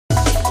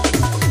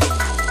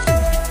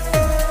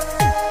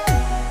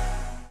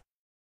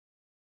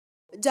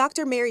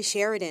Dr. Mary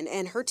Sheridan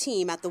and her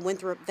team at the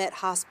Winthrop Vet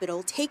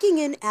Hospital taking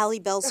in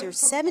Ali Balcer's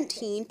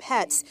 17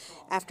 pets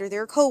after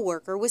their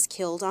co-worker was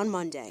killed on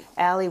Monday.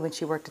 Ali, when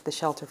she worked at the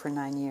shelter for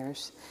 9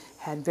 years,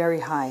 had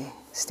very high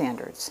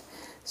standards,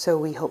 so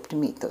we hope to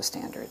meet those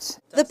standards.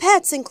 The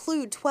pets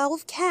include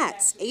 12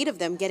 cats, 8 of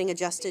them getting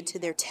adjusted to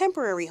their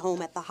temporary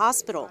home at the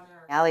hospital.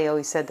 Ali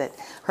always said that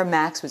her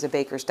max was a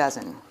baker's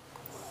dozen.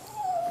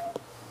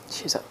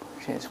 She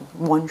has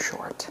one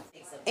short.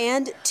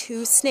 And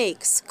 2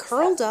 snakes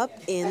curled up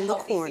in the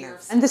corner.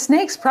 And the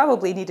snakes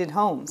probably needed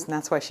homes, and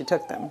that's why she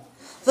took them.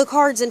 The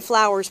cards and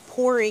flowers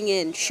pouring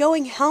in,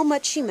 showing how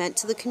much she meant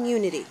to the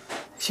community.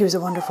 She was a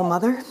wonderful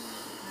mother,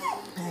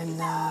 and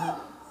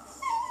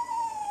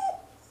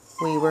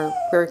we were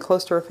very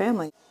close to her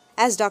family.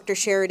 As Dr.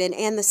 Sheridan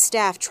and the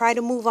staff try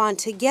to move on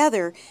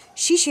together,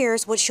 she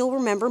shares what she'll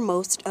remember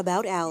most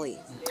about Ali.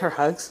 Her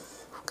hugs,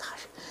 oh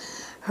gosh,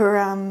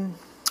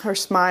 her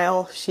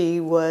smile. She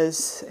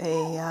was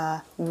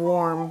a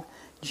warm,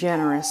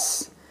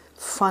 generous,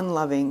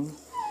 fun-loving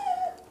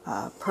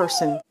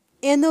person.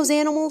 And those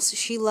animals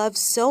she loves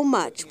so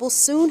much will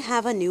soon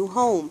have a new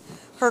home.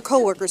 Her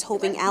coworkers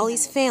hoping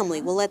Ali's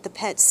family will let the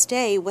pets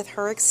stay with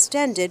her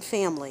extended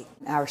family.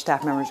 Our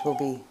staff members will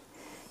be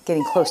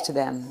getting close to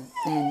them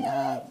and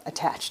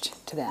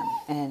attached to them,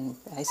 and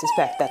I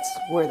suspect that's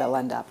where they'll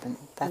end up, and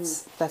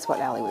that's what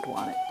Ali would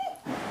want it.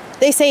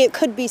 They say it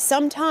could be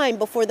some time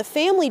before the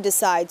family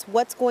decides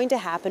what's going to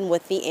happen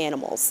with the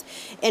animals.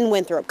 In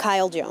Winthrop,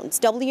 Kyle Jones,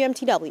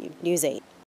 WMTW News 8.